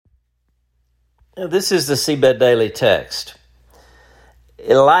This is the Seabed Daily Text.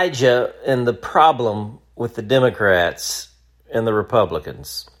 Elijah and the problem with the Democrats and the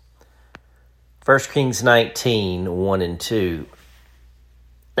Republicans. 1 Kings 19, 1 and 2.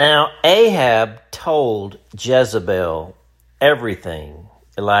 Now Ahab told Jezebel everything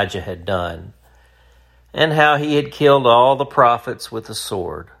Elijah had done and how he had killed all the prophets with a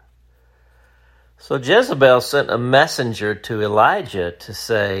sword. So Jezebel sent a messenger to Elijah to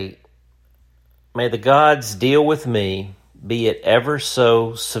say, "May the gods deal with me, be it ever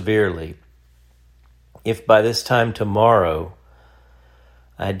so severely, if by this time tomorrow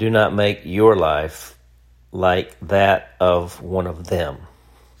I do not make your life like that of one of them."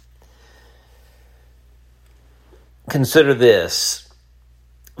 Consider this.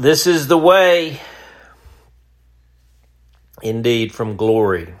 This is the way, indeed, from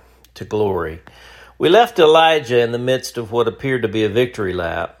glory to glory. We left Elijah in the midst of what appeared to be a victory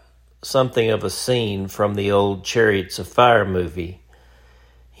lap, something of a scene from the old Chariots of Fire movie.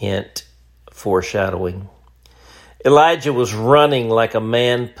 Hint, foreshadowing. Elijah was running like a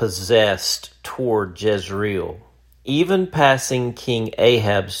man possessed toward Jezreel, even passing King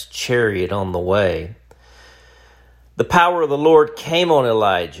Ahab's chariot on the way. The power of the Lord came on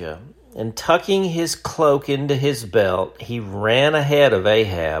Elijah, and tucking his cloak into his belt, he ran ahead of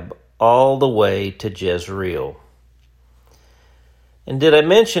Ahab all the way to Jezreel. And did I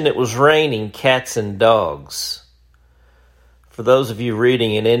mention it was raining cats and dogs? For those of you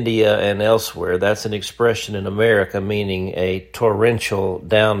reading in India and elsewhere, that's an expression in America meaning a torrential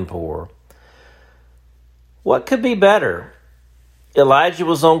downpour. What could be better? Elijah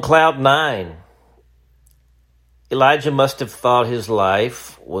was on cloud 9. Elijah must have thought his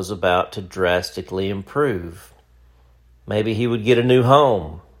life was about to drastically improve. Maybe he would get a new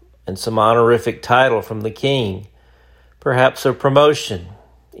home and some honorific title from the king, perhaps a promotion,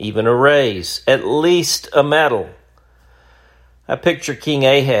 even a raise, at least a medal. I picture King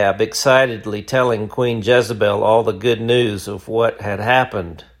Ahab excitedly telling Queen Jezebel all the good news of what had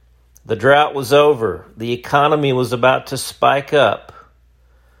happened. The drought was over. The economy was about to spike up.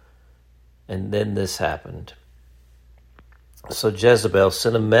 And then this happened. So Jezebel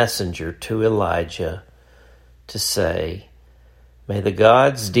sent a messenger to Elijah to say, "May the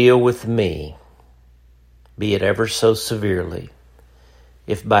gods deal with me, be it ever so severely,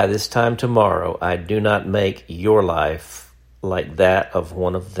 if by this time tomorrow I do not make your life like that of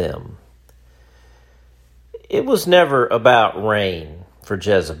one of them." It was never about rain for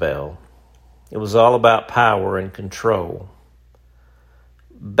Jezebel. It was all about power and control.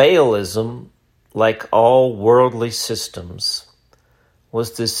 Baalism, like all worldly systems,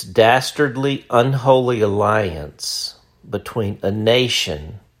 was this dastardly, unholy alliance between a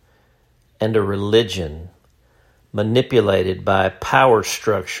nation and a religion manipulated by power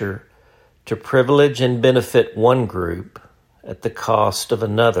structure to privilege and benefit one group at the cost of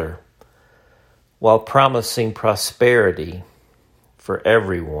another, while promising prosperity for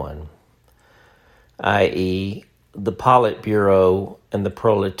everyone, i.e., the Politburo and the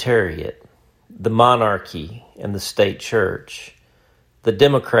proletariat, the monarchy and the state church, the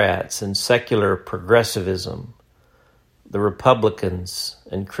Democrats and secular progressivism, the Republicans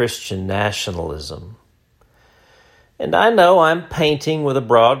and Christian nationalism. And I know I'm painting with a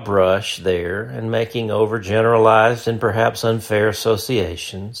broad brush there and making overgeneralized and perhaps unfair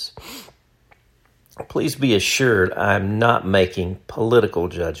associations. Please be assured I'm not making political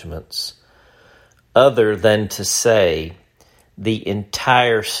judgments other than to say the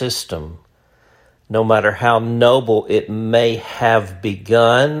entire system, no matter how noble it may have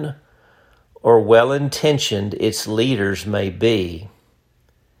begun or well-intentioned its leaders may be,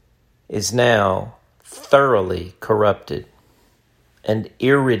 is now thoroughly corrupted, and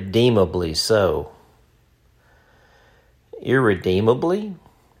irredeemably so. Irredeemably?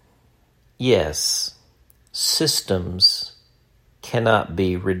 Yes, systems cannot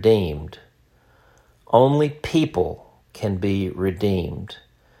be redeemed. Only people can be redeemed.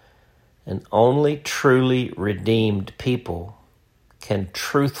 And only truly redeemed people can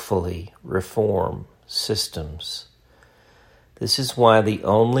truthfully reform systems. This is why the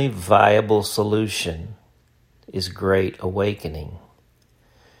only viable solution is great awakening.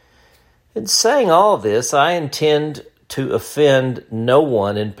 In saying all this, I intend to offend no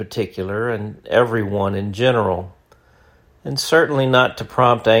one in particular and everyone in general, and certainly not to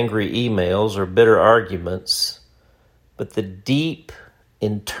prompt angry emails or bitter arguments, but the deep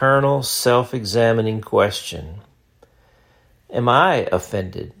internal self-examining question, am I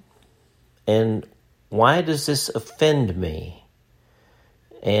offended? And why does this offend me?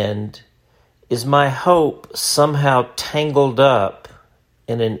 And is my hope somehow tangled up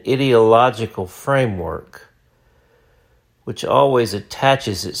in an ideological framework which always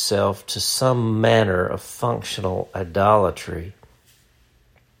attaches itself to some manner of functional idolatry.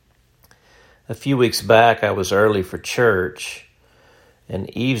 A few weeks back, I was early for church and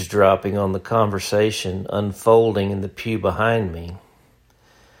eavesdropping on the conversation unfolding in the pew behind me.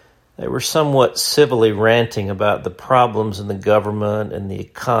 They were somewhat civilly ranting about the problems in the government and the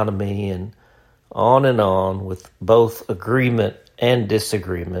economy and on with both agreement and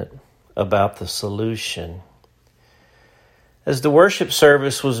disagreement about the solution. As the worship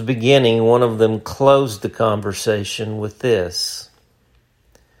service was beginning, one of them closed the conversation with this: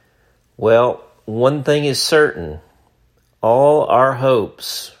 "Well, one thing is certain. All our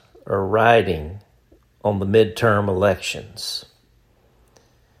hopes are riding on the midterm elections."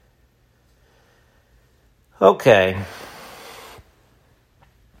 Okay.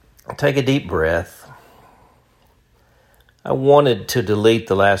 Take a deep breath. I wanted to delete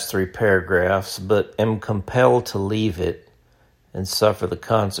the last 3 paragraphs, but am compelled to leave it and suffer the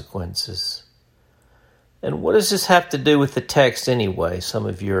consequences. And what does this have to do with the text anyway, some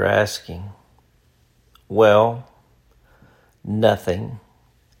of you are asking? Well, nothing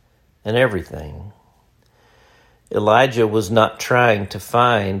and everything. Elijah was not trying to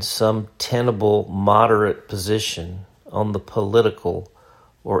find some tenable, moderate position on the political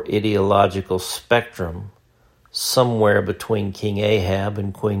or ideological spectrum somewhere between King Ahab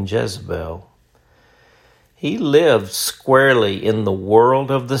and Queen Jezebel. He lived squarely in the world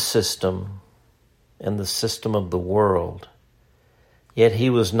of the system and the system of the world, yet he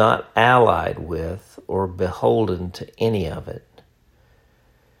was not allied with or beholden to any of it.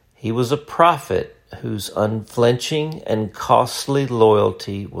 He was a prophet whose unflinching and costly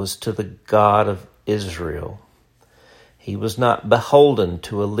loyalty was to the God of Israel. He was not beholden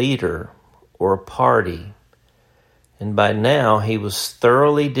to a leader or a party, and by now he was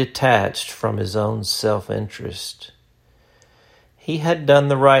thoroughly detached from his own self-interest. He had done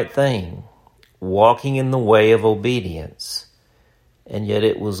the right thing, walking in the way of obedience, and yet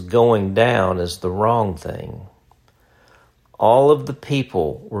it was going down as the wrong thing. All of the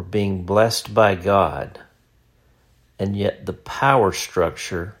people were being blessed by God, and yet the power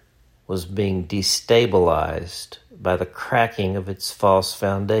structure was being destabilized by the cracking of its false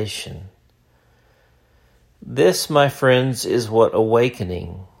foundation. This, my friends, is what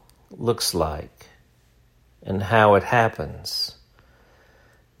awakening looks like and how it happens.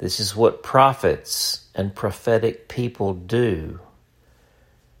 This is what prophets and prophetic people do,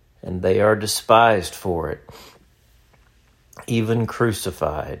 and they are despised for it, even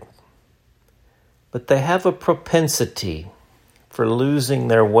crucified. But they have a propensity for losing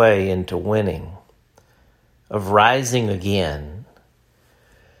their way into winning, of rising again.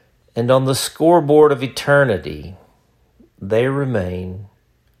 And on the scoreboard of eternity, they remain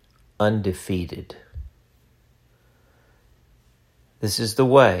undefeated. This is the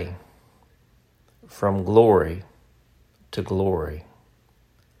way from glory to glory.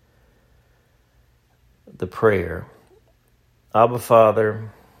 The prayer. Abba,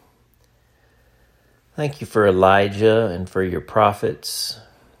 Father, thank you for Elijah and for your prophets.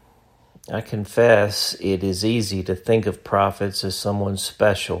 I confess it is easy to think of prophets as someone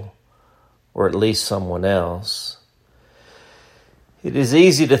special, or at least someone else. It is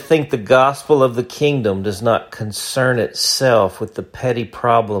easy to think the gospel of the kingdom does not concern itself with the petty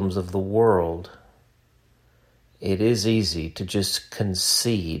problems of the world. It is easy to just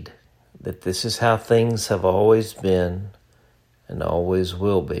concede that this is how things have always been and always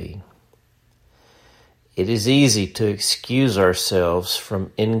will be. It is easy to excuse ourselves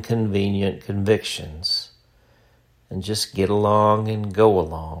from inconvenient convictions and just get along and go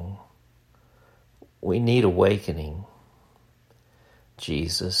along. We need awakening.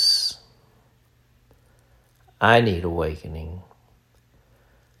 Jesus, I need awakening.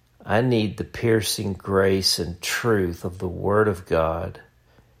 I need the piercing grace and truth of the Word of God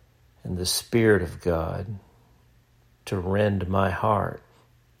and the Spirit of God to rend my heart.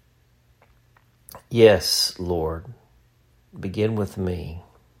 Yes, Lord, begin with me.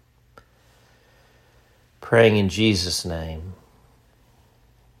 Praying in Jesus' name.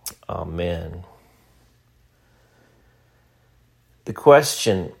 Amen. The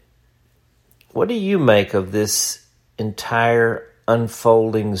question, what do you make of this entire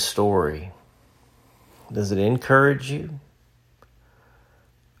unfolding story? Does it encourage you?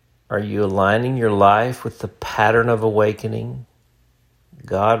 Are you aligning your life with the pattern of awakening?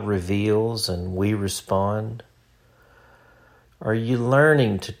 God reveals and we respond? Are you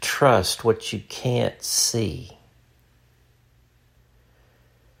learning to trust what you can't see?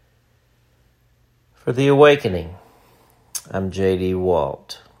 For the awakening, I'm J.D.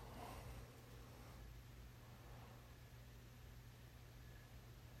 Walt.